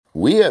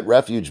We at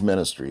Refuge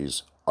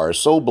Ministries are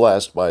so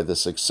blessed by the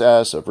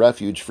success of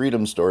Refuge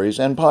Freedom Stories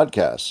and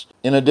podcasts.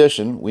 In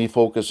addition, we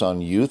focus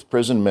on youth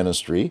prison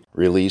ministry,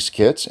 release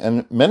kits,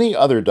 and many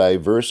other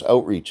diverse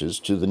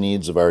outreaches to the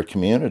needs of our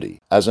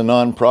community. As a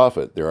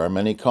nonprofit, there are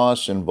many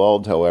costs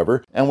involved,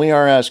 however, and we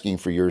are asking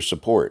for your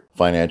support.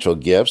 Financial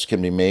gifts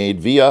can be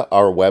made via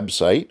our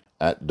website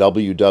at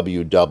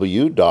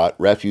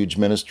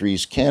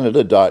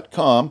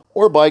www.refugeministriescanada.com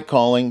or by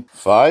calling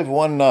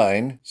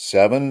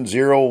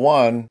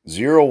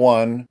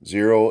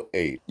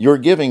 519-701-0108. Your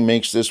giving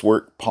makes this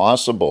work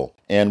possible,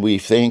 and we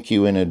thank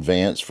you in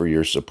advance for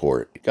your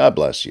support. God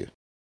bless you.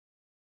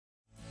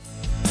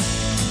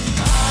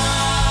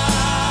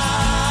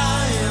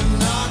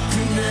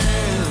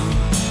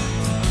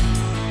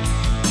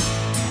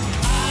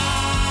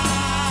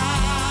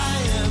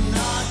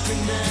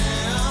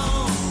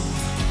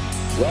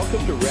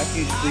 Welcome to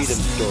Refuge Freedom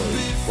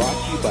Stories, brought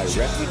to you by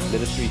Refuge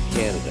Ministries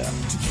Canada.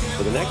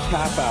 For the next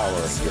half hour,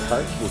 your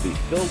hearts will be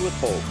filled with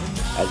hope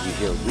as you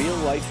hear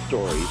real-life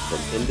stories from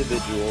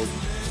individuals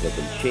that have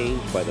been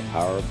changed by the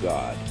power of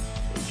God.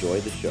 Enjoy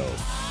the show.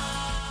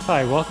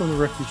 Hi, welcome to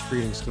Refuge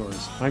Freedom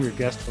Stories. I'm your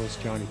guest host,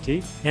 Johnny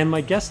T. And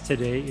my guest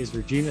today is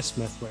ReGina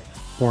Smithwick.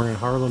 Born in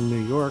Harlem,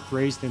 New York,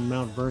 raised in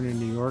Mount Vernon,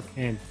 New York,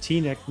 and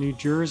Teaneck, New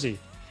Jersey.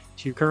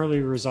 She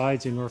currently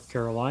resides in North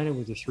Carolina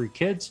with her 3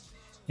 kids.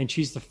 And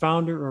she's the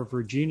founder of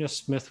ReGina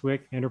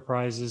Smithwick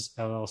Enterprises,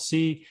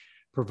 LLC,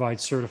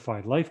 provides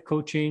certified life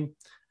coaching.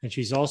 And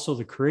she's also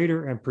the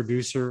creator and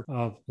producer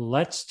of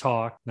Let's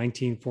Talk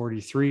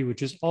 1943,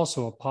 which is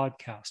also a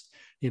podcast.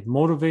 It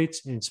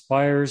motivates,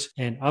 inspires,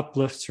 and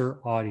uplifts her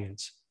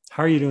audience.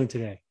 How are you doing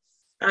today?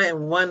 I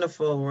am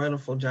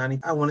wonderful, Johnny.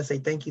 I want to say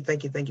thank you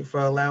for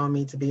allowing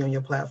me to be on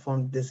your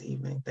platform this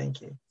evening.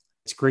 Thank you.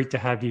 It's great to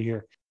have you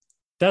here.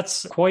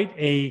 That's quite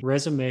a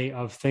resume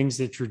of things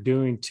that you're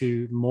doing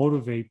to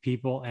motivate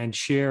people and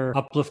share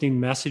uplifting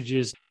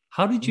messages.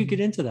 How did you get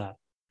into that?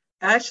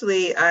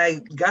 Actually, I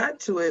got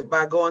to it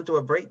by going through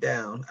a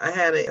breakdown. I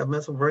had a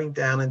mental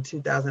breakdown in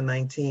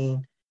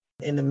 2019.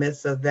 In the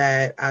midst of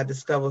that, I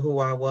discovered who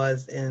I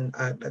was, and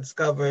I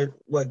discovered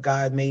what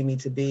God made me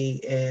to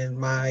be and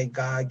my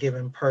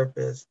God-given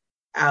purpose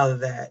out of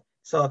that.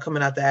 So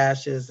coming out the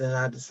ashes, and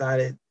I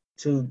decided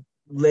to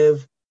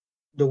live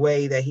the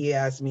way that he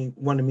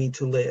wanted me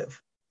to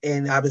live.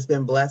 And I've just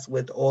been blessed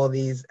with all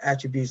these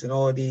attributes and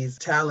all these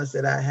talents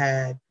that I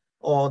had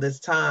all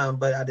this time,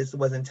 but I just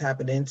wasn't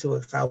tapping into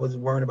it because I was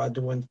worrying about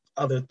doing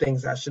other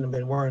things I shouldn't have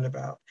been worrying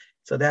about.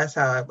 So that's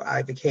how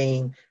I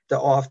became the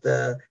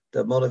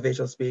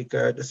motivational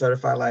speaker, the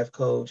certified life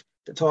coach,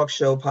 the talk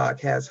show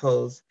podcast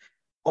host.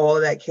 All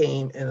of that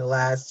came in the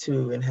last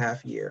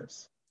 2.5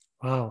 years.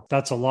 Wow,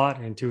 that's a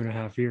lot in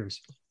 2.5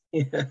 years.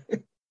 Yeah.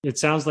 It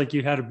sounds like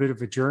you had a bit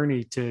of a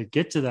journey to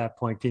get to that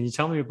point. Can you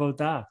tell me about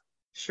that?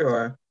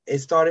 Sure. It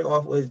started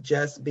off with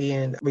just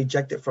being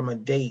rejected from a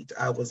date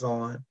I was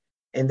on.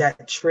 And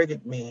that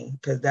triggered me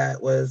because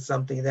that was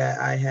something that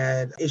I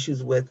had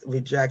issues with,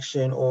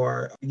 rejection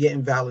or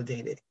getting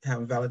validated,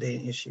 having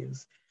validating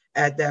issues.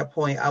 At that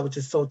point, I was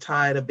just so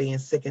tired of being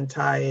sick and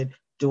tired,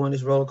 doing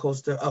this roller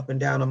coaster, up and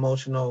down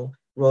emotional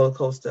roller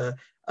coaster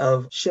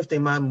of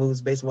shifting my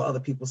moods based on what other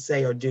people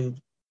say or do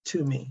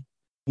to me.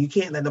 You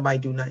can't let nobody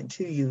do nothing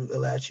to you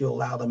unless you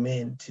allow them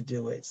in to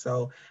do it.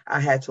 So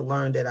I had to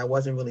learn that I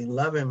wasn't really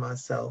loving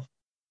myself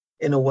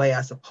in a way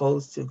I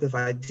supposed to, because if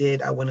I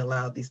did, I wouldn't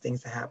allow these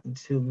things to happen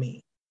to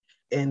me.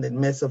 In the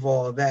midst of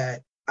all of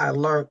that, I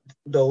learned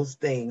those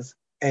things,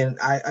 and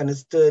I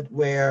understood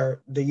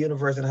where the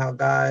universe and how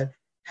God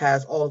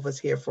has all of us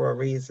here for a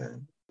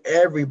reason.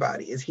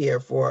 Everybody is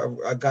here for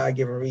a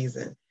God-given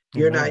reason.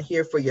 You're not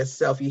here for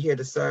yourself. You're here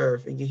to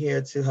serve, and you're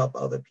here to help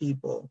other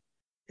people.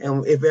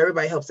 And if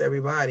everybody helps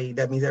everybody,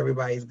 that means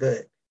everybody's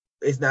good.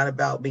 It's not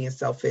about being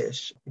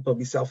selfish. People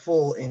be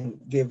self-full and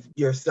give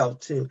yourself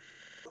to.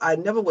 I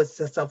never was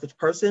a selfish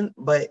person,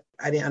 but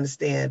I didn't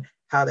understand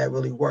how that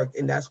really worked.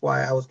 And that's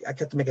why I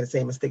kept making the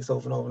same mistakes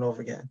over and over and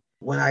over again.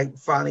 When I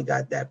finally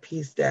got that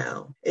piece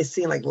down, it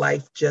seemed like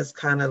life just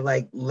kind of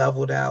like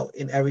leveled out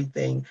in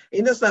everything.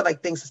 And it's not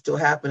like things are still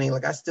happening.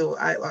 Like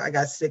I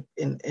got sick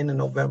in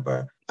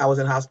November. I was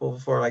in hospital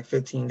for like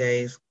 15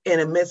 days. In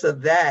the midst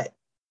of that,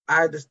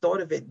 I just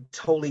thought of it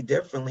totally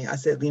differently. I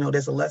said,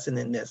 there's a lesson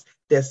in this.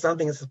 There's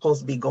something that's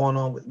supposed to be going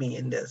on with me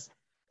in this.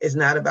 It's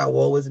not about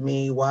woe is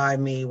me, why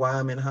I'm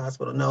in the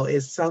hospital. No,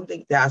 it's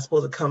something that I'm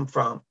supposed to come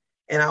from.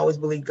 And I always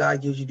believe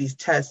God gives you these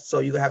tests so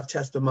you have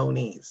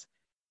testimonies.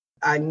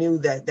 I knew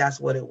that that's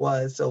what it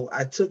was. So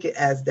I took it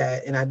as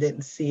that, and I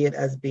didn't see it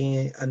as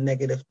being a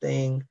negative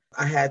thing.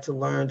 I had to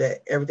learn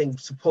that everything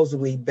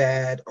supposedly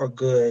bad or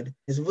good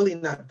is really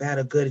not bad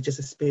or good. It's just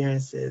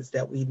experiences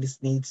that we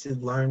just need to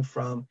learn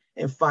from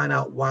and find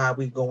out why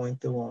we're going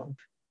through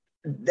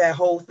them. That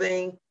whole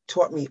thing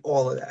taught me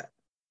all of that.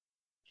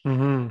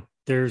 Mm-hmm.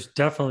 There's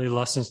definitely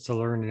lessons to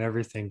learn in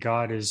everything.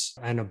 God is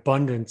an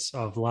abundance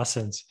of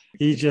lessons.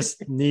 He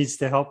just needs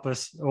to help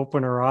us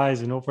open our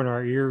eyes and open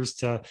our ears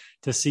to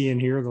see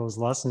and hear those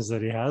lessons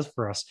that he has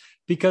for us,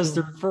 because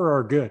they're for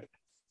our good.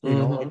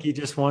 Like he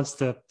just wants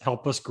to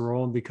help us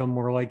grow and become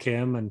more like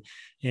him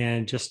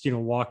and just,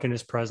 walk in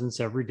his presence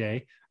every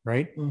day.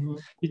 Right.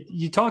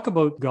 You talk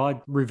about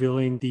God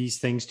revealing these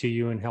things to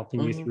you and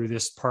helping you through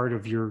this part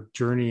of your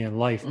journey in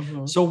life.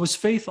 So was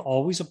faith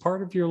always a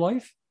part of your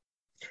life?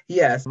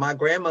 Yes, my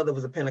grandmother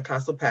was a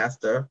Pentecostal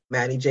pastor,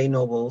 Maddie J.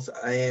 Nobles,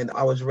 and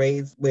I was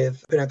raised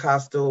with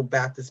Pentecostal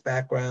Baptist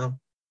background.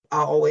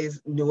 I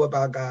always knew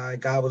about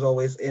God. God was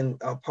always in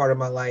a part of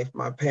my life.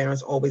 My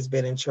parents always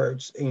been in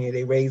church.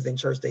 They raised in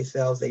church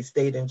themselves. They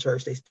stayed in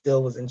church. They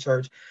still was in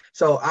church.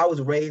 So I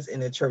was raised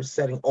in a church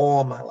setting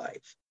all my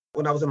life.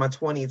 When I was in my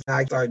 20s,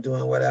 I started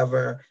doing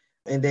whatever.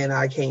 And then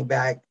I came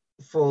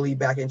fully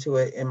back into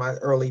it in my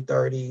early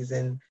 30s.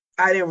 And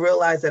I didn't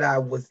realize that I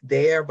was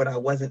there, but I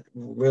wasn't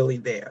really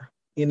there.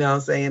 You know what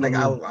I'm saying? Like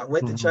I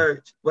went to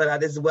church, but I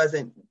just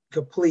wasn't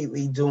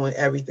completely doing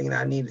everything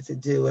that I needed to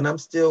do. And I'm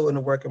still in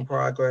a work in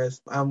progress.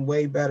 I'm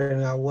way better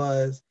than I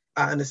was.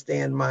 I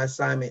understand my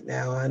assignment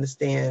now. I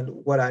understand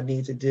what I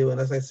need to do. And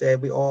as I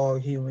said, we all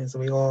humans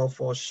and we all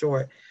fall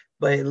short,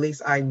 but at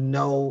least I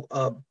know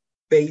a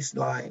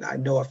baseline. I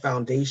know a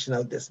foundation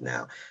of this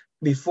now.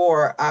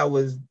 Before I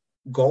was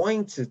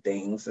going to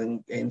things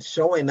and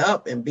showing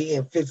up and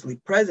being physically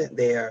present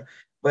there,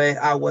 but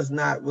I was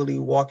not really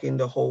walking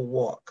the whole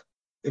walk,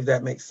 if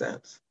that makes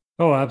sense.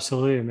 Oh,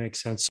 absolutely. It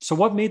makes sense. So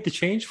what made the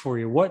change for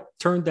you? What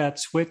turned that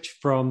switch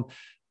from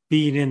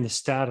being in the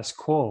status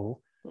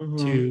quo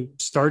to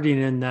starting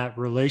in that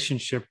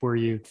relationship where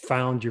you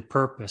found your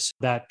purpose,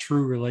 that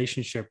true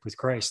relationship with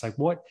Christ? Like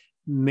what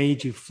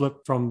made you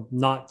flip from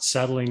not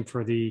settling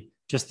for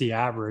just the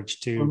average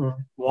to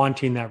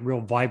wanting that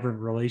real vibrant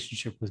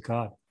relationship with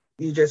God?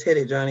 You just hit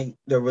it, Johnny.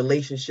 The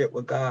relationship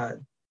with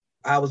God.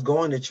 I was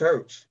going to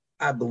church.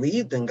 I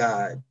believed in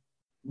God,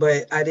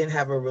 but I didn't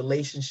have a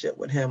relationship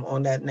with him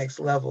on that next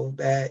level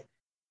that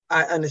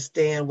I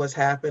understand what's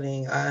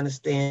happening. I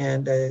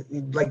understand that,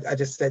 like I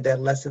just said, that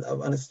lesson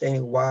of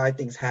understanding why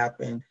things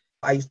happen.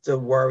 I used to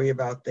worry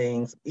about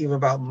things, even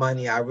about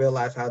money. I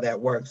realized how that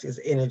works. It's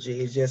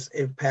energy.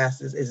 It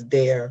passes. It's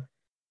there.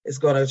 It's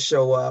going to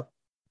show up.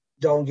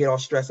 Don't get all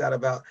stressed out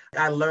about.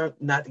 I learned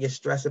not to get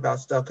stressed about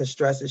stuff because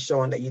stress is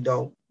showing that you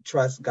don't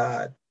trust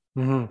God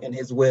and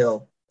his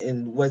will.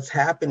 And what's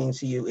happening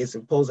to you is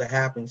supposed to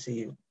happen to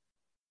you.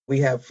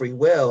 We have free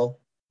will,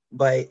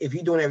 but if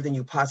you're doing everything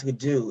you possibly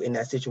do in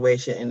that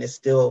situation and it's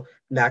still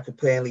not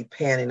completely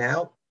panning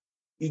out,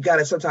 you got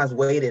to sometimes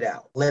wait it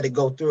out, let it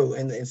go through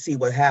and see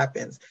what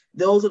happens.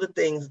 Those are the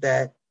things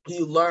that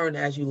you learn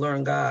as you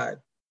learn God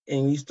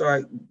and you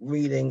start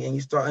reading and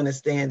you start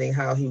understanding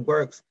how he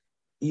works.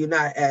 You're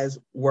not as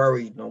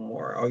worried no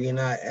more, or you're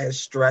not as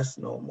stressed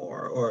no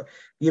more, or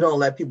you don't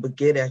let people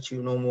get at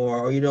you no more,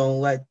 or you don't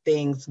let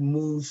things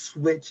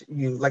switch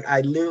you. Like I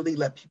literally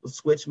let people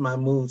switch my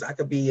moods. I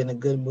could be in a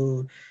good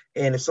mood,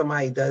 and if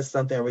somebody does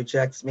something or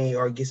rejects me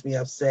or gets me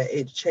upset,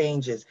 it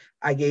changes.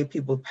 I gave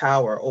people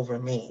power over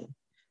me.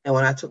 And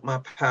when I took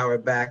my power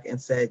back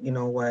and said, you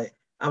know what,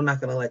 I'm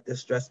not going to let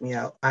this stress me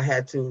out, I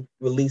had to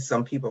release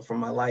some people from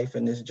my life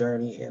in this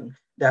journey. And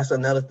that's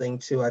another thing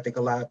too. I think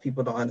a lot of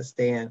people don't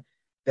understand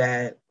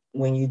that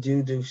when you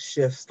do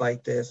shifts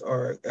like this,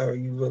 or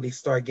you really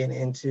start getting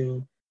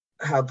into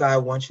how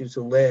God wants you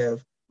to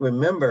live,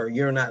 remember,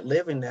 you're not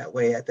living that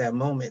way at that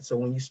moment. So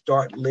when you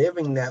start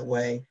living that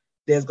way,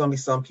 there's going to be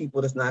some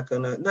people that's not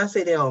going to, not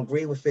say they don't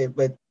agree with it,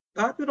 but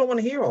a lot of people don't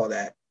want to hear all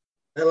that.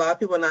 And a lot of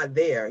people are not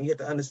there. You have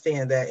to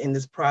understand that in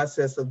this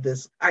process of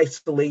this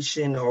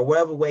isolation or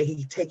whatever way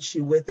he takes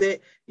you with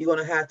it, you're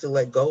going to have to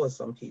let go of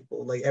some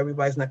people. Like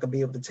everybody's not going to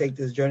be able to take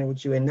this journey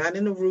with you, and not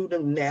in a rude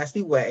and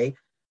nasty way.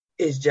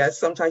 It's just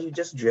sometimes you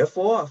just drift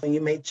off, and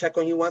you may check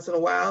on you once in a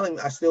while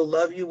and I still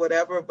love you,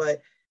 whatever,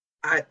 but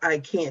I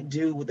can't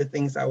do the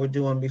things I was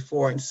doing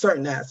before in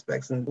certain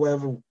aspects and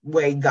whatever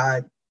way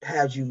God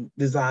has you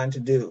designed to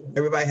do.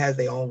 Everybody has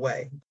their own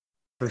way.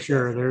 For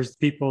sure. There's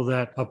people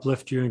that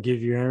uplift you and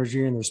give you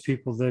energy, and there's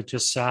people that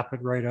just sap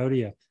it right out of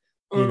you,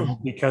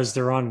 because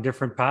they're on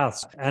different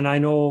paths. And I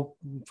know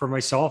for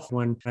myself,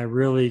 when I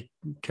really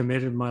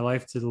committed my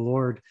life to the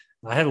Lord,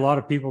 I had a lot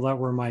of people that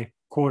were my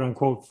quote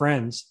unquote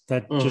friends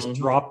that just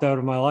dropped out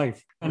of my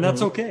life. And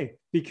that's okay,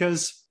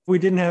 because we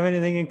didn't have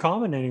anything in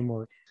common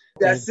anymore.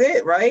 That's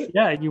it, right?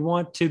 Yeah. You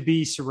want to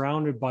be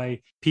surrounded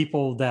by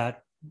people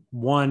that,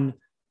 one,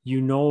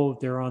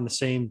 they're on the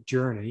same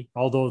journey,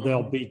 although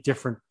there'll be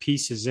different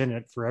pieces in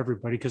it for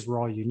everybody because we're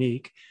all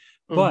unique,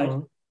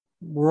 but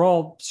we're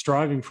all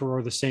striving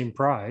for the same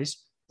prize.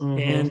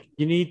 And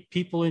you need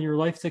people in your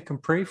life that can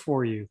pray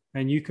for you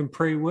and you can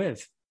pray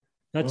with.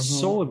 That's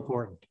so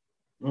important.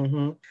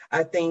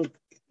 I think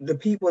the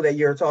people that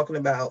you're talking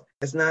about,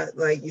 it's not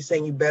like you're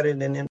saying you're better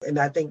than them. And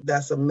I think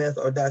that's a myth,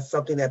 or that's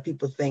something that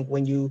people think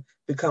when you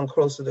become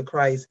closer to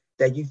Christ,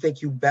 that you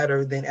think you're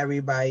better than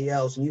everybody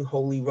else and you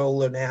holy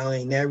roller now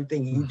and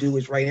everything you do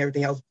is right and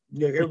everything else,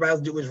 everybody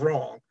else do is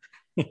wrong.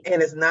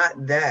 And it's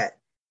not that.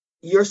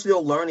 You're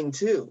still learning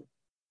too.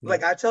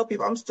 Like I tell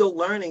people, I'm still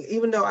learning,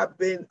 even though I've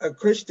been a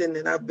Christian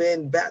and I've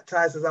been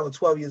baptized since I was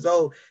 12 years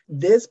old.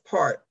 This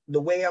part,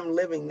 the way I'm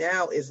living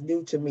now, is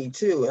new to me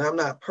too. And I'm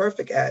not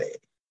perfect at it.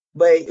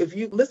 But if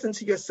you listen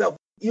to yourself,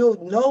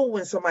 you'll know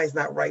when somebody's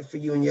not right for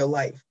you in your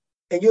life.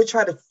 And you'll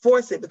try to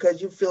force it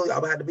because you feel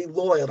I have to be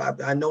loyal.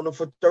 I know them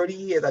for 30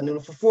 years. I knew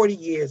them for 40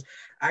 years.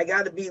 I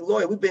got to be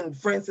loyal. We've been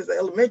friends since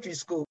elementary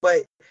school.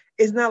 But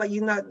it's not like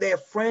you're not their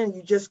friend.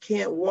 You just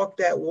can't walk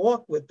that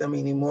walk with them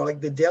anymore, like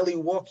the daily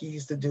walk you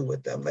used to do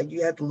with them. Like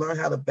you have to learn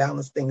how to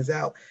balance things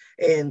out.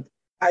 And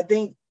I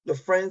think the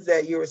friends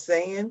that you were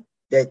saying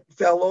that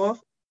fell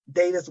off,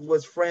 they just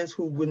was friends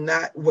who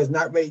was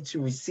not ready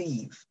to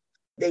receive.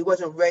 They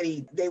wasn't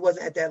ready. They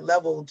wasn't at that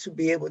level to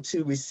be able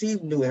to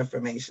receive new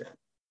information,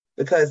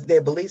 because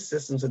their belief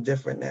systems are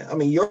different now. I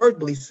mean, your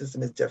belief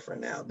system is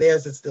different now.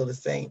 Theirs is still the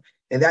same.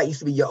 And that used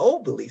to be your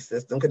old belief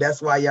system, because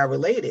that's why y'all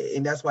related.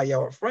 And that's why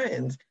y'all are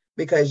friends,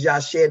 because y'all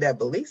share that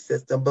belief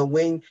system. But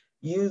when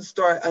you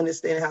start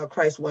understanding how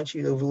Christ wants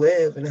you to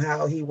live and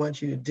how he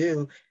wants you to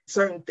do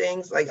certain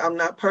things, like I'm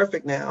not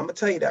perfect now. I'm going to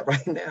tell you that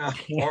right now,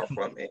 far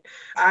from it.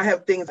 I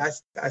have things,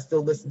 I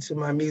still listen to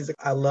my music.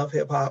 I love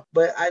hip hop,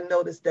 but I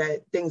noticed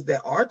that things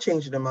that are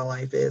changing in my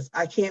life is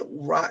I can't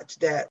watch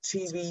that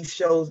TV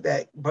shows,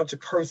 that bunch of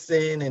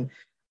cursing, and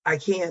I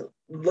can't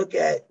look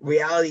at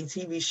reality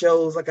TV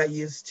shows like I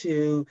used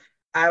to.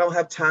 I don't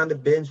have time to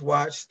binge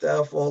watch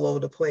stuff all over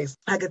the place.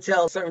 I could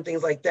tell certain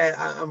things like that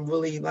I'm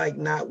really like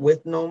not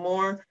with no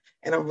more.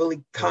 And I'm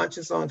really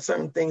conscious on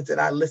certain things that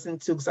I listen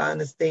to, because I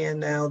understand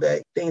now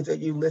that things that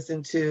you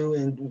listen to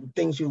and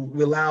things you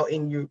allow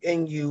in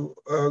you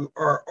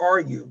are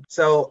you.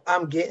 So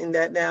I'm getting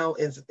that now.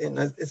 It's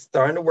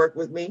starting to work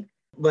with me.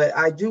 But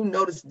I do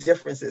notice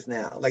differences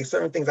now, like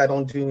certain things I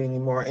don't do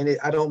anymore, and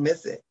I don't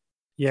miss it.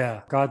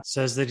 Yeah, God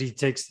says that he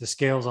takes the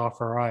scales off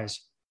our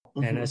eyes.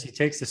 Mm-hmm. And as he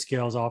takes the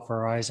scales off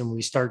our eyes and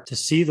we start to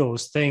see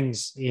those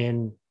things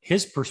in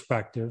his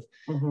perspective,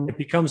 mm-hmm. it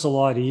becomes a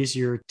lot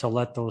easier to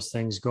let those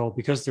things go,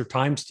 because they're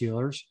time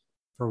stealers,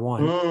 for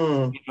one.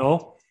 You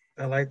know?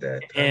 I like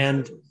that.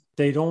 And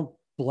they don't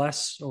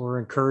bless or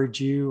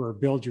encourage you or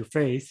build your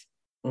faith,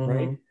 mm-hmm.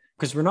 right?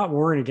 Because we're not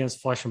warring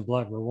against flesh and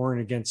blood. We're warring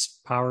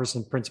against powers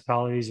and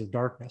principalities of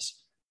darkness.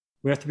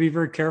 We have to be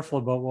very careful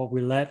about what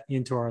we let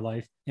into our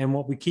life and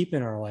what we keep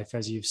in our life,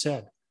 as you've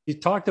said. You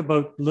talked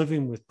about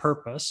living with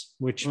purpose,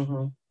 which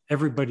mm-hmm.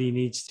 everybody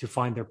needs to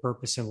find their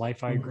purpose in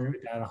life. I mm-hmm. agree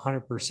with that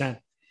 100%.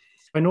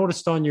 I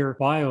noticed on your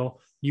bio,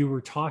 you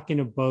were talking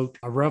about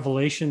a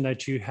revelation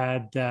that you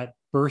had that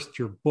birthed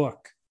your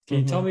book. Can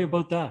you tell me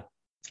about that?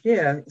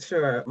 Yeah,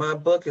 sure. My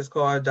book is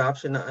called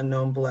Adoption, An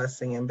Unknown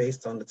Blessing, and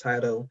based on the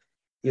title,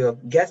 you'll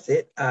guess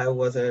it, I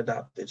was an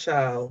adopted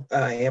child.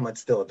 I am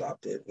still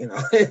adopted,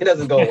 it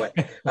doesn't go away.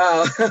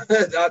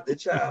 Adopted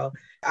child.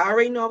 I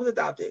already know I was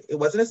adopted. It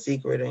wasn't a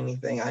secret or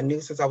anything. I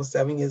knew since I was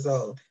 7 years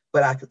old,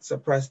 but I could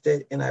suppress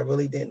it, and I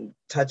really didn't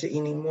touch it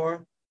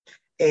anymore.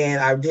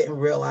 And I didn't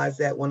realize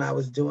that when I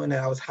was doing it,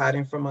 I was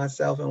hiding from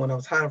myself. And when I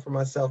was hiding from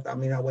myself, I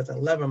mean, I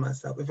wasn't loving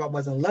myself. If I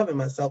wasn't loving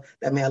myself,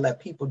 that meant I let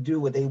people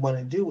do what they want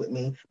to do with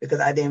me, because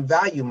I didn't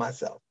value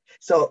myself.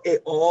 So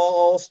it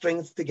all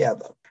strings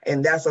together.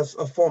 And that's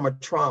a form of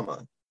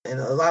trauma. And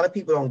a lot of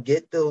people don't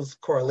get those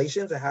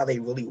correlations and how they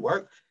really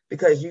work,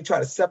 because you try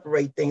to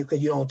separate things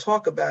because you don't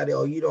talk about it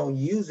or you don't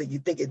use it. You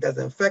think it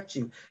doesn't affect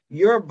you.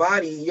 Your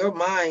body, your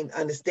mind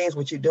understands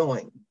what you're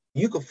doing.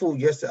 You could fool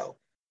yourself.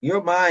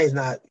 Your mind's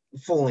not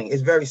fooling.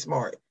 It's very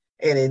smart.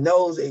 And it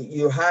knows that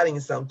you're hiding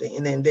something.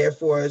 And then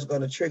therefore it's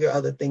going to trigger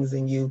other things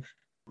in you.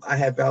 I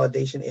had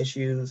validation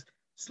issues,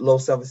 low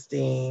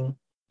self-esteem.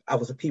 I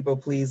was a people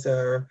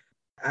pleaser.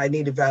 I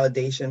needed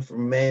validation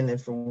from men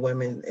and from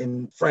women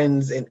and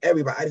friends and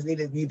everybody. I just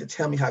needed you to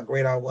tell me how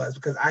great I was,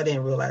 because I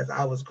didn't realize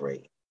I was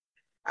great.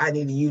 I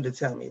needed you to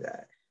tell me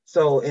that.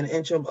 So in the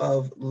interim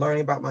of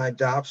learning about my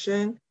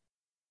adoption,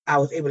 I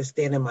was able to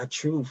stand in my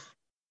truth,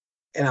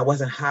 and I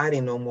wasn't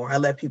hiding no more. I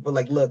let people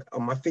look,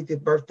 on my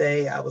 50th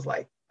birthday, I was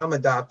like, I'm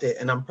adopted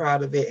and I'm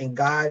proud of it. And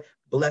God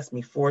blessed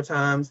me 4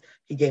 times.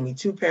 He gave me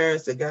 2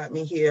 parents that got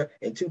me here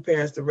and 2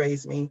 parents to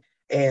raise me.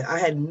 And I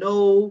had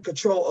no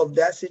control of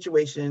that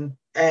situation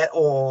at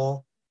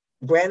all.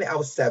 Granted, I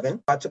was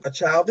 7. I took a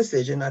child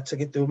decision. I took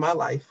it through my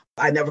life.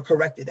 I never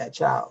corrected that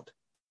child.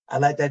 I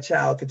let that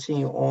child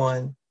continue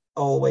on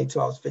all the way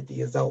till I was 50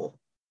 years old.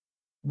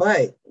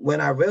 But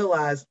when I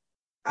realized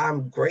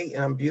I'm great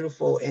and I'm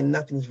beautiful and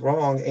nothing's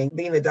wrong, and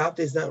being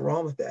adopted is nothing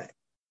wrong with that.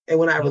 And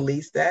when I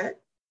released that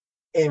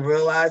and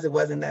realized it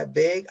wasn't that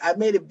big, I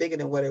made it bigger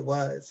than what it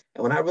was.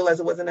 And when I realized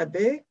it wasn't that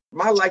big,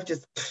 my life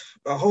just,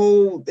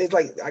 it's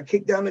like I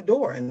kicked down the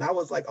door, and I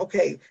was like,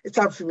 okay, it's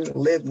time for me to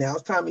live now.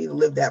 It's time for me to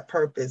live that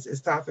purpose.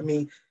 It's time for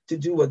me to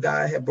do what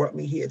God had brought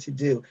me here to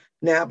do.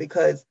 Now,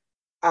 because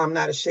I'm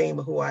not ashamed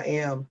of who I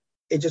am,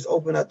 it just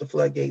opened up the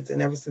floodgates.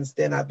 And ever since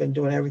then, I've been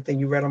doing everything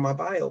you read on my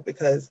bio,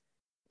 because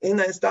ain't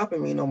nothing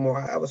stopping me no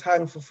more. I was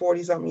hiding for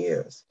 40-something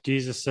years.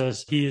 Jesus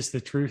says he is the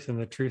truth, and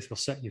the truth will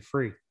set you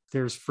free.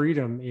 there's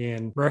freedom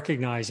in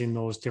recognizing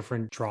those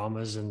different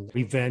traumas and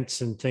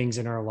events and things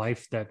in our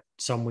life that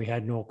some we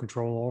had no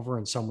control over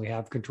and some we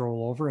have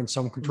control over and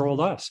some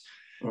controlled us.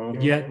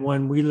 Yet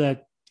when we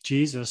let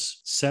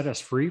Jesus set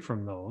us free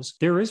from those,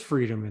 there is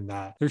freedom in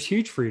that. There's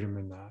huge freedom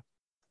in that.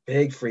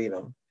 Big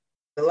freedom.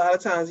 A lot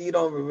of times you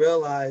don't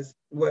realize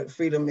what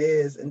freedom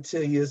is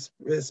until you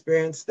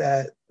experience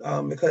that,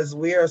 because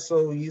we are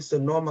so used to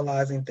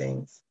normalizing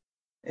things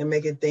and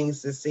making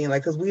things to seem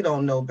like, because we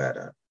don't know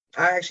better.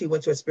 I actually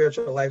went to a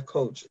spiritual life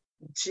coach.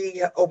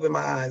 She opened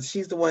my eyes.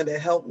 She's the one that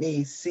helped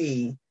me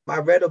see. I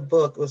read a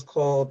book. It was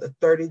called The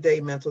 30-Day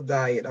Mental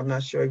Diet. I'm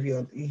not sure if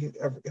you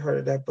ever heard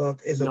of that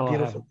book. It's a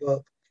beautiful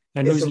book.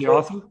 And who's the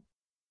author?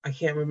 I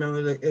can't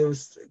remember. It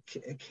was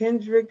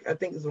Kendrick. I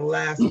think it's the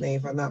last name,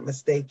 if I'm not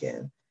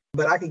mistaken.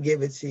 But I could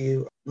give it to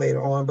you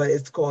later on. But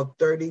it's called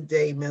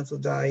 30-Day Mental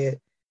Diet.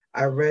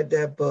 I read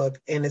that book,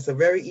 and it's a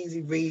very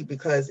easy read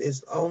because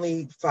it's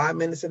only 5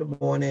 minutes in the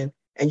morning,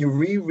 and you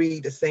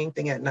reread the same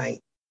thing at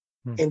night.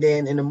 And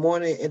then in the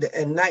morning,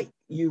 at night,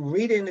 you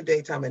read it in the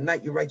daytime. At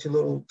night, you write your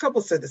little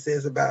couple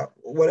sentences about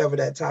whatever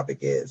that topic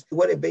is.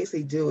 What it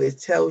basically do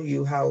is tell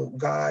you how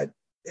God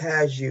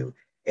has you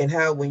and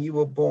how when you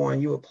were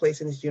born, you were placed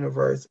in this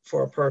universe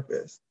for a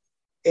purpose.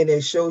 And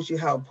it shows you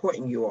how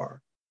important you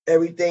are.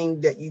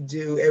 Everything that you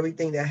do,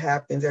 everything that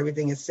happens,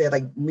 everything is said,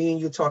 like me and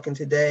you talking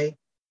today,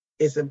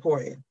 it's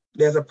important.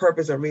 There's a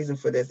purpose and reason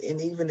for this. And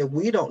even if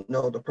we don't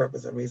know the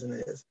purpose and reason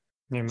is,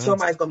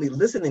 somebody's going to be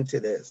listening to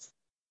this.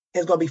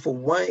 It's going to be for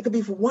one, it could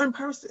be for one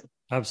person.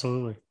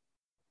 Absolutely.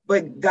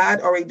 But God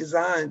already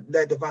designed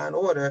that divine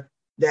order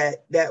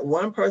that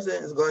one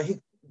person is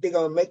they're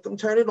going to make them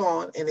turn it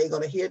on and they're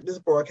going to hear this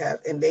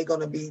broadcast and they're going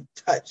to be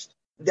touched.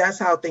 That's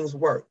how things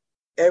work.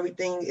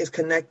 Everything is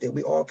connected.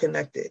 We all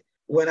connected.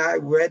 When I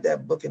read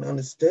that book and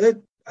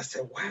understood, I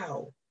said,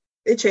 wow,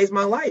 it changed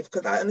my life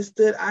because I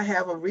understood I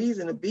have a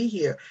reason to be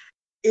here.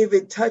 If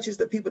it touches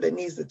the people that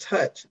needs to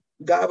touch,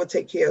 God will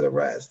take care of the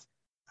rest.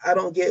 I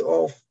don't get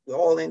all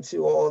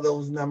into all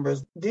those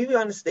numbers. Do you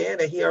understand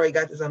that he already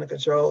got this under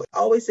control? I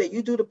always say,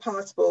 you do the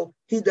possible,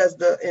 he does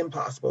the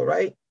impossible,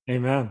 right?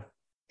 Amen.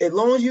 As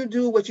long as you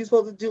do what you're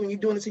supposed to do and you're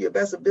doing it to your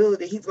best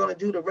ability, he's going to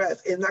do the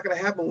rest. It's not going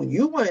to happen when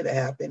you want it to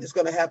happen. It's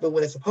going to happen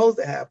when it's supposed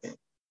to happen.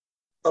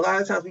 A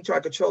lot of times we try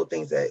to control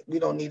things that we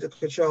don't need to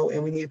control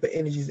and we need to put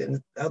energies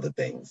in other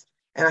things.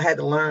 And I had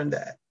to learn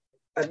that.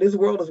 This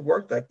world has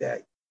worked like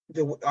that.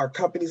 Our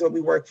companies that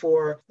we work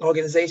for,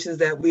 organizations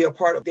that we are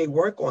part of, they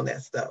work on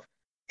that stuff.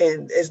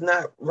 And it's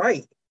not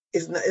right.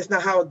 It's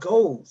not how it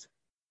goes.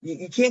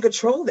 You can't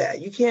control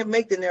that. You can't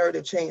make the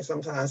narrative change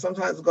sometimes.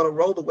 Sometimes it's going to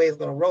roll the way it's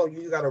going to roll.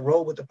 You got to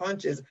roll with the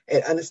punches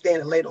and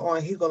understand it later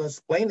on. He's going to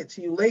explain it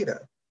to you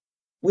later.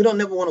 We don't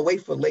never want to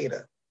wait for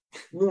later.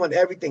 We want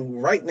everything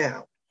right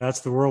now. That's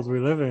the world we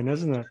live in,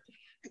 isn't it?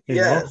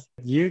 Yes.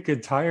 You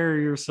could tire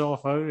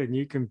yourself out and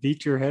you can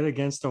beat your head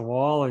against a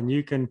wall and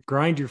you can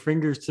grind your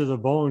fingers to the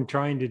bone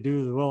trying to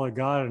do the will of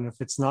God. And if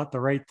it's not the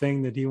right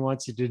thing that he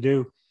wants you to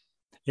do,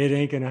 it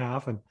ain't going to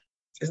happen.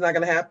 It's not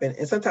going to happen.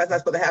 And sometimes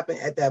that's going to happen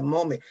at that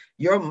moment.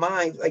 Your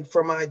mind, like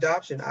for my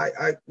adoption,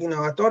 I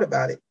thought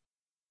about it.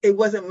 It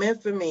wasn't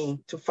meant for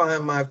me to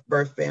find my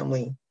birth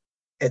family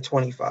at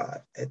 25,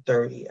 at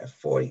 30, at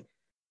 40.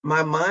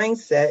 My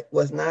mindset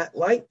was not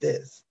like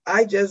this.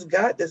 I just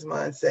got this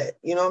mindset.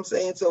 You know what I'm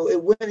saying? So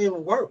it wouldn't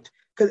even work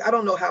because I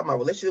don't know how my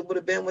relationship would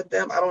have been with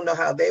them. I don't know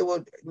how they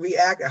would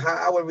react or how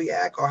I would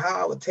react or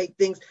how I would take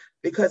things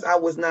because I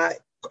was not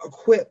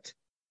equipped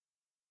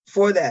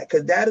for that,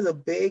 because that is a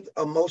big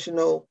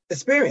emotional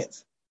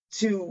experience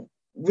to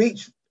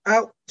reach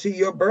out to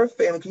your birth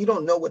family because you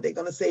don't know what they're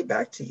going to say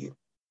back to you.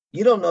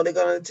 You don't know they're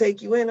going to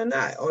take you in or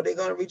not, or they're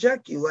going to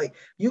reject you. Like,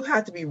 you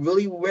have to be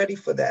really ready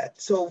for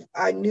that. So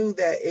I knew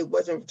that it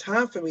wasn't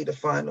time for me to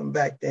find them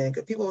back then,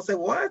 because people will say,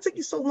 well, why did it take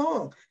you so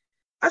long?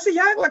 I said,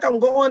 you act like I'm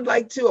going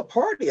like to a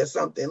party or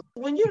something.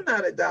 When you're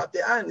not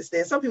adopted, I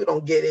understand. Some people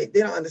don't get it.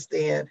 They don't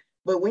understand.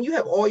 But when you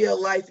have all your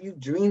life, you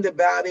dreamed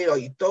about it or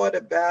you thought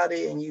about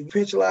it and you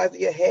visualized in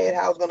your head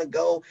how it's going to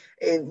go,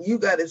 and you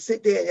got to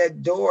sit there at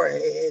that door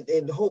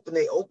and hoping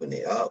they open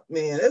it up,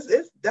 man,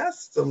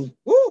 that's some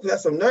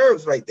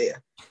nerves right there.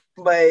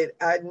 But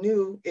I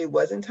knew it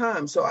wasn't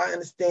time. So I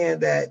understand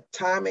that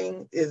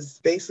timing is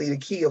basically the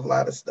key of a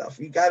lot of stuff.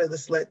 You got to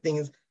just let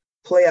things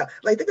play out.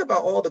 Like, think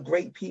about all the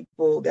great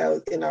people that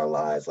are in our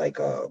lives, like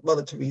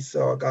Mother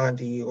Teresa or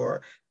Gandhi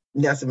or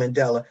Nelson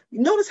Mandela.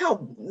 You notice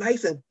how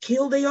nice and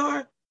chill they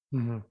are?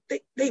 Mm-hmm.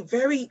 They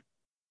very,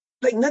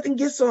 like, nothing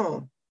gets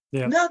on.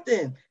 Yeah.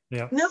 Nothing.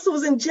 Yeah. Nelson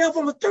was in jail for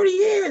almost 30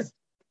 years.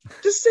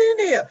 Just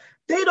sitting there.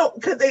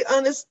 Because they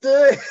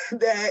understood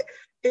that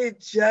it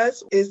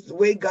just is the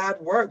way God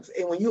works.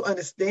 And when you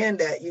understand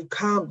that, you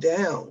calm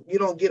down. You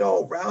don't get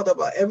all riled up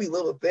about every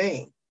little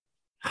thing.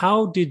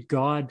 How did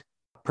God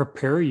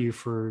prepare you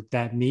for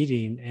that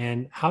meeting?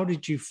 And how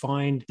did you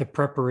find the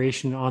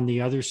preparation on the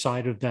other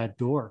side of that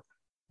door?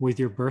 With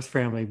your birth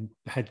family,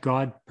 had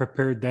God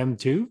prepared them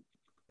too?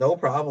 No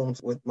problems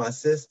with my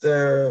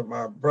sister,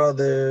 my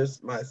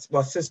brothers,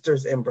 my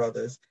sisters and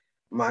brothers.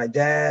 my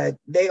dad,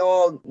 they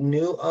all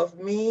knew of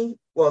me.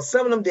 Well,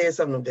 some of them did,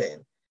 some of them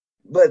didn't.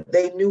 But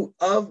they knew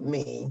of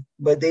me,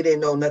 but they didn't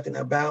know nothing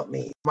about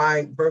me.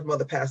 My birth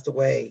mother passed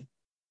away,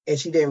 and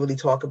she didn't really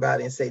talk about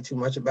it and say too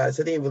much about it,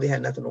 so they didn't really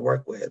have nothing to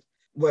work with.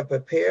 What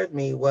prepared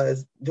me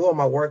was doing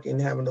my work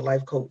and having the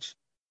life coach,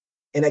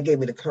 and that gave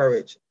me the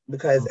courage,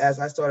 because as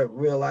I started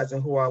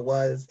realizing who I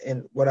was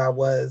and what I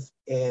was,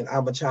 and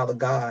I'm a child of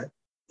God,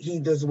 he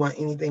doesn't want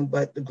anything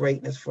but the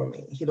greatness for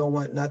me. He don't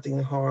want nothing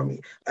to harm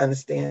me.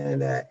 Understanding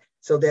that.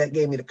 So that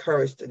gave me the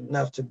courage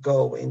enough to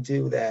go and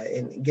do that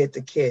and get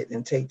the kit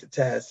and take the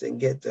test and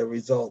get the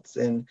results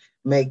and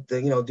make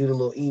the, do the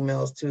little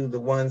emails to the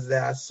ones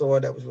that I saw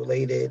that was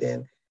related.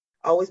 And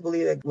I always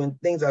believe that when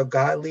things are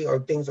godly or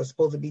things are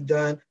supposed to be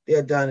done,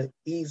 they're done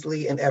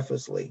easily and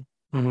effortlessly.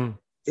 Mm-hmm.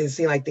 It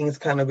seemed like things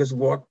kind of just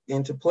walked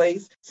into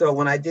place. So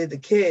when I did the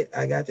kit,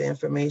 I got the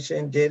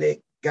information, did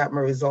it, got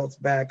my results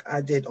back.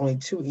 I did only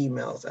 2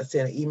 emails. I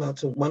sent an email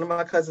to one of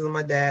my cousins and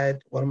my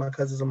dad, one of my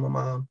cousins and my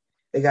mom.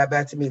 They got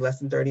back to me less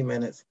than 30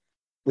 minutes.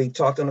 We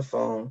talked on the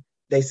phone.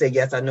 They said,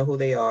 yes, I know who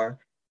they are.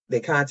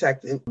 They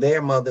contacted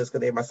their mothers because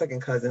they're my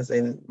second cousins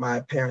and my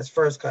parents'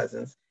 first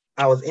cousins.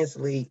 I was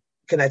instantly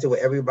connected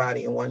with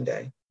everybody in one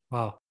day.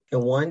 Wow.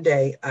 And one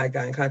day I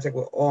got in contact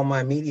with all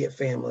my immediate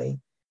family,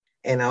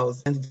 and I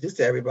was introduced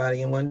to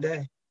everybody in one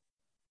day.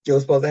 It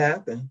was supposed to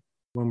happen.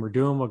 When we're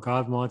doing what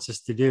God wants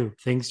us to do,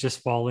 things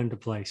just fall into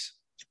place.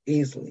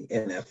 Easily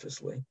and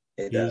effortlessly.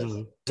 It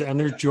does. And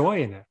there's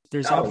joy in it.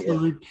 There's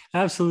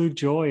absolute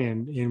joy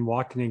in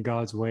walking in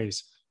God's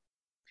ways.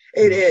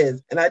 It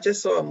is. And I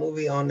just saw a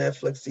movie on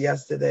Netflix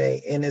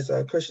yesterday, and it's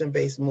a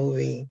Christian-based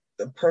movie,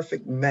 The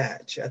Perfect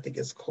Match, I think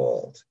it's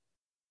called.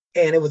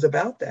 And it was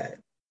about that.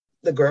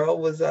 The girl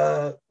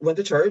went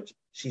to church.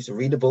 She used to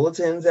read the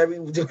bulletins every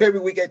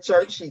week at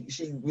church.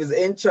 She was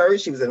in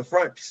church. She was in the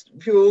front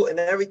pew and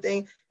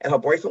everything. And her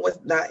boyfriend was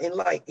not in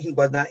life. He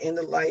was not in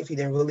the life. He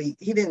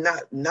did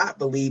not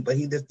believe, but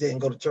he just didn't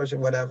go to church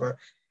and whatever.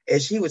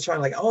 And she was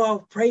trying I'll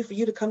pray for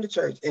you to come to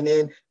church. And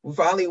then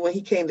finally, when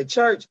he came to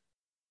church,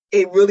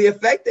 it really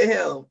affected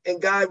him,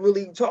 and God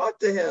really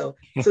talked to him.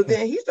 So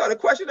then he started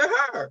questioning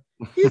her.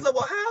 He's like,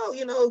 well, how,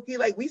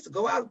 we used to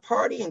go out and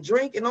party and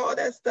drink and all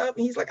that stuff.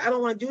 And he's like, I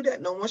don't want to do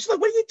that no more. She's like,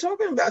 what are you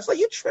talking about? She's like,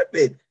 you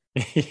tripping.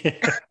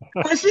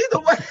 But she's the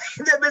one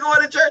that been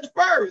going to church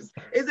first.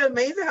 It's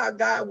amazing how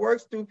God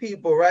works through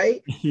people,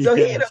 right? Yes. So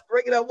he ended up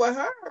bringing up with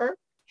her.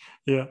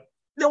 Yeah.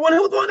 The one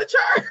who was going to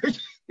church.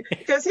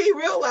 Because he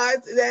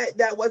realized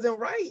that wasn't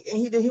right. And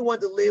he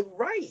wanted to live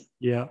right.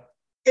 Yeah.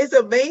 It's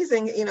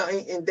amazing,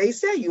 and they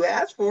say you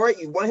asked for it.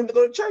 You want him to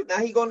go to church. Now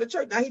he's going to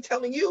church. Now he's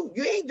telling you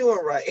ain't doing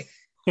right.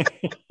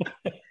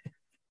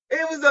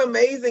 It was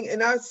amazing.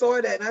 And I saw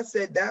that and I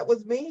said, that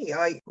was me.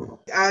 I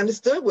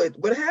understood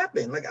what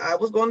happened. I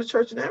was going to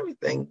church and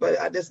everything, but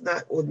I just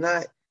was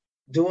not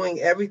doing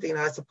everything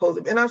I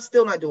supposed to. And I'm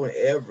still not doing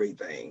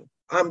everything.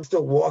 I'm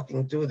still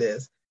walking through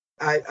this.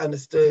 I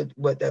understood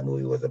what that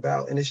movie was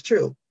about. And it's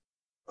true.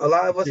 A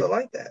lot of us are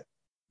like that.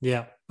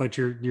 Yeah, but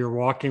you're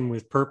walking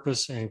with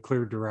purpose and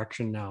clear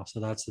direction now. So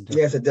that's the difference.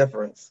 Yes, a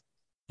difference.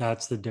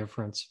 That's the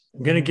difference.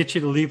 I'm going to get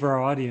you to leave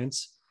our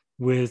audience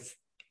with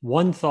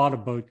one thought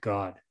about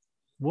God.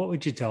 What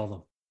would you tell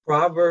them?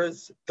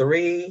 Proverbs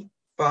 3,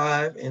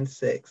 5, and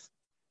 6.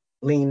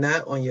 Lean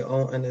not on your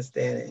own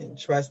understanding.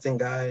 Trust in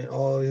God in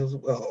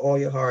all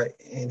your heart,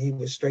 and he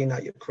will straighten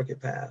out your crooked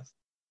path.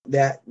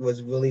 That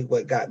was really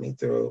what got me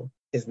through,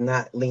 is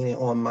not leaning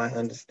on my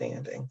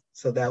understanding.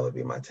 So that would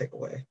be my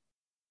takeaway.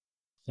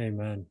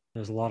 Amen.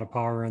 There's a lot of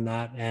power in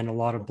that, and a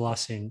lot of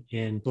blessing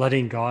in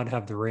letting God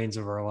have the reins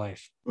of our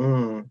life.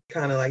 Kind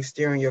of like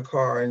steering your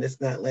car and it's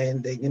not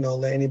letting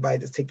anybody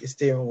just take your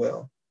steering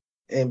wheel,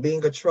 and being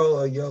in control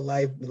of your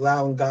life,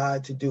 allowing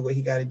God to do what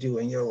he got to do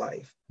in your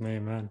life.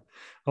 Amen.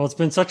 Well, it's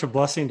been such a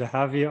blessing to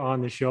have you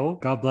on the show.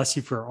 God bless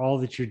you for all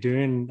that you're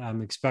doing.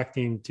 I'm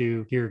expecting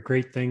to hear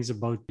great things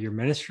about your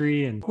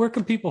ministry. And where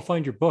can people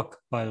find your book,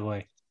 by the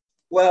way?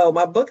 Well,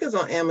 my book is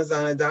on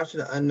Amazon,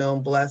 Adoption: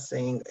 Unknown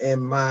Blessing, and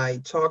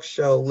my talk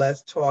show,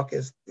 Let's Talk,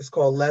 is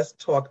called Let's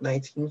Talk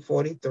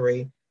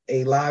 1943,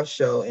 a live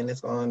show, and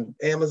it's on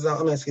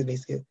Amazon,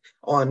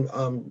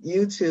 on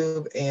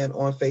YouTube and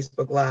on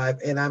Facebook Live.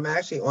 And I'm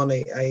actually on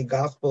a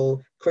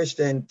gospel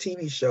Christian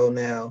TV show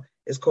now.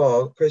 It's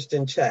called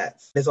Christian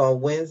Chats. It's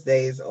on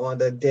Wednesdays on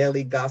the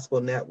Daily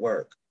Gospel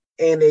Network.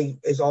 And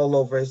it's all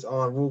over. It's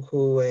on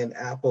Roku and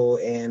Apple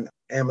and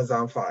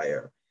Amazon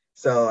Fire.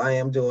 So I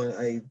am doing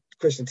a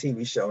Christian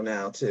TV show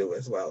now too,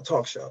 as well,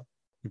 talk show.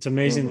 It's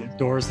amazing the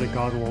doors that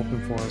God will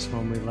open for us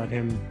when we let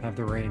him have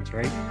the reins,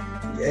 right?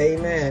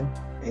 Amen.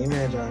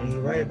 Amen, John.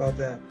 You're right about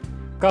that.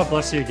 God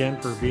bless you again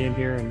for being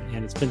here,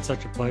 and it's been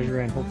such a pleasure,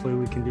 and hopefully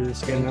we can do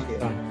this again next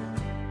time.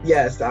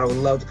 Yes, I would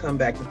love to come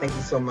back, and thank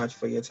you so much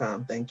for your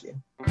time. Thank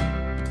you.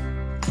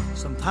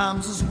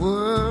 Sometimes this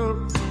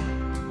world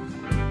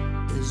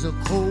is a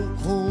cold,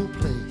 cold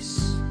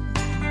place,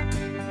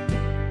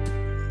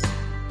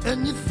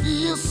 and you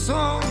feel so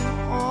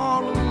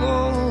all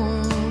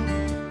alone.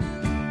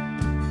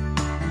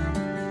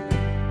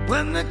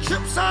 When the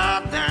chips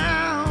are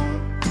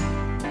down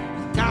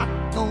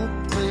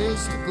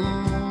years ago.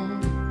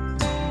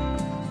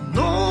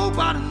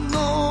 Nobody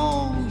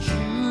knows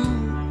you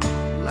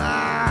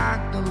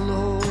like the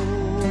Lord.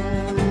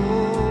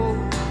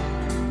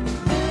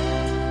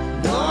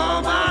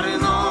 Nobody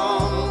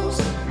knows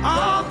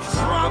all the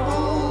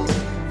trouble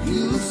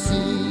you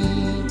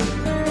see.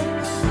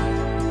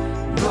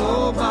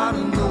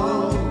 Nobody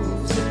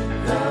knows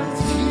the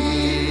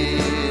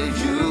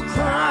tears you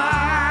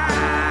cry.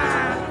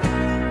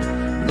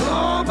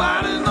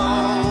 Nobody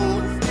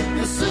knows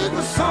your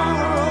secret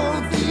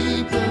sorrow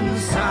deep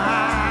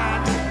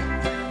inside.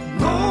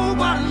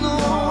 Nobody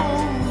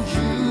knows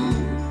you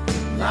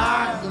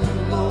like the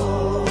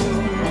Lord.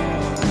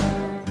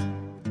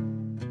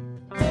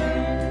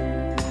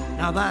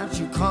 Now that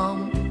you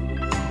come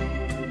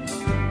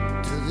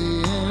to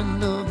the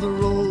end of the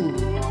road,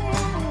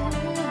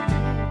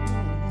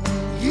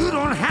 you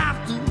don't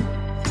have to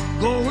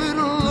go it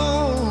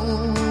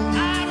alone.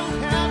 I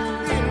don't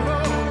have to be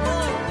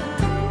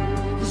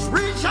alone. Just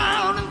reach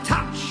out and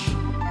touch,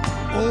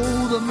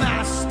 oh, the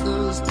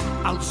Master's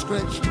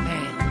outstretched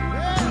hand.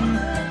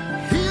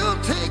 He'll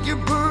take your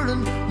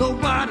burden,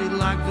 nobody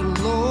like the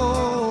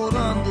Lord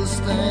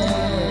understands.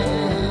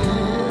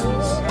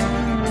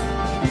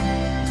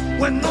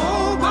 When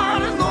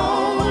nobody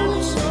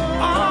knows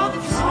all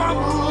the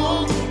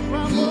trouble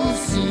you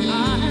see,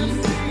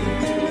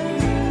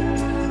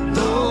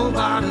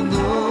 nobody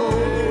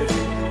knows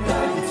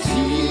the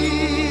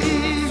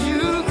tears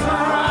you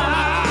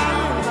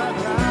cry.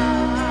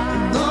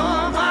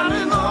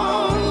 Nobody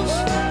knows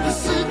the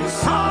secret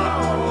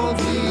sorrow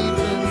deep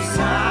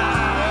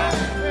inside.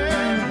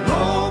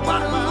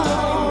 Nobody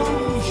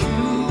knows you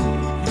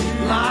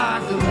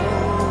like the Lord.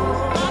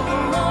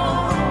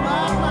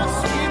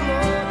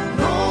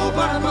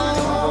 Nobody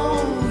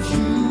knows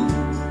you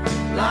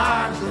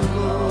like the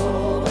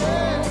Lord.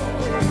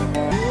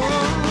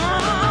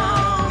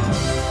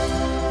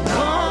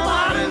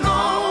 Nobody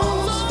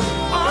knows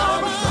all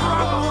the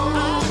trouble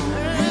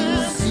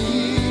you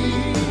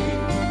see.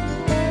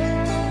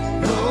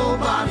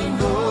 Nobody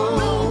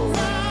knows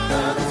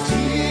the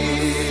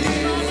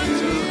tears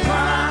you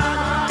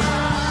cry.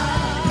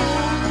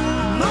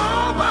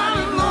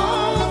 Nobody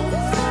knows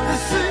the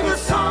secret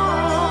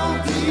sorrow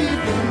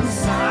deep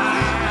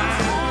inside.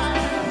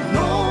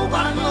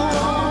 Nobody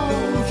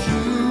knows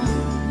you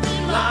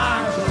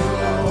like the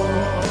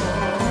Lord.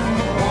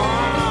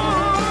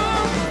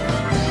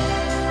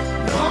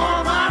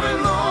 Nobody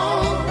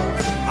knows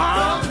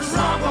all the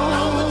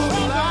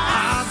trouble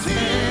I've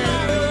been.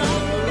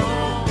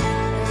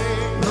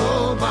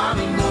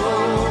 Nobody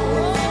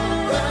knows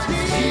the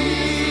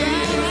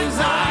tears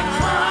I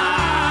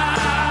cry.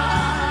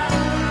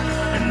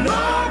 And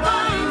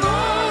nobody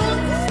knows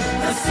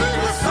the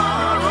secret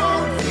sorrow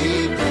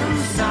deep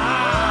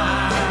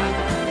inside.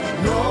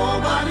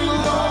 Nobody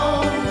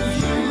knows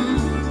you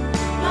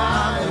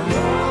like the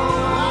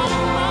Lord.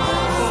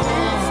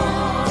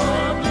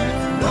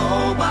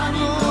 Nobody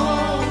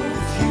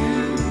knows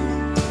you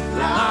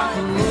like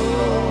the Lord.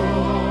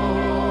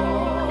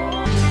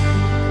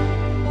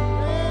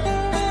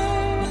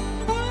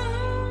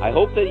 I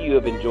hope that you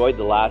have enjoyed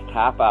the last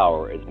half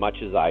hour as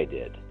much as I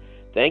did.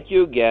 Thank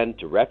you again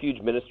to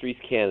Refuge Ministries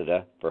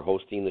Canada for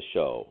hosting the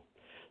show.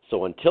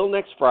 So until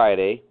next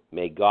Friday,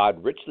 may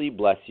God richly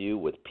bless you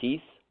with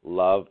peace,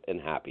 love,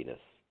 and happiness.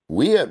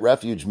 We at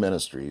Refuge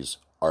Ministries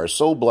are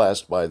so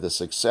blessed by the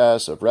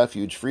success of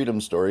Refuge Freedom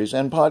Stories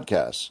and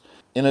podcasts.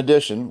 In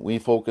addition, we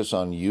focus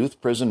on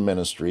youth prison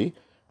ministry,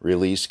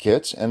 release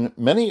kits, and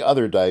many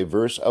other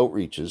diverse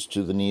outreaches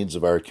to the needs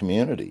of our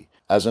community.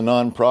 As a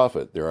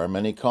nonprofit, there are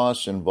many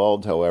costs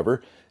involved,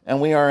 however, and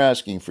we are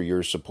asking for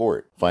your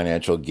support.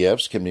 Financial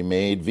gifts can be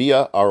made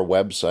via our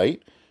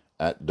website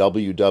at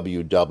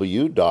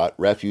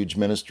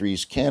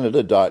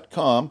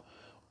www.refugeministriescanada.com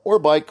or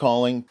by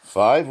calling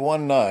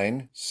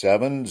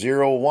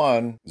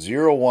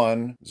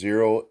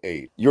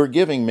 519-701-0108. Your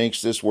giving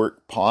makes this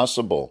work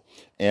possible,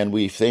 and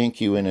we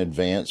thank you in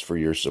advance for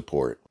your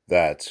support.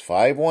 That's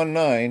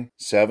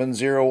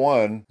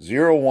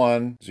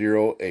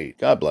 519-701-0108.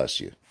 God bless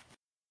you.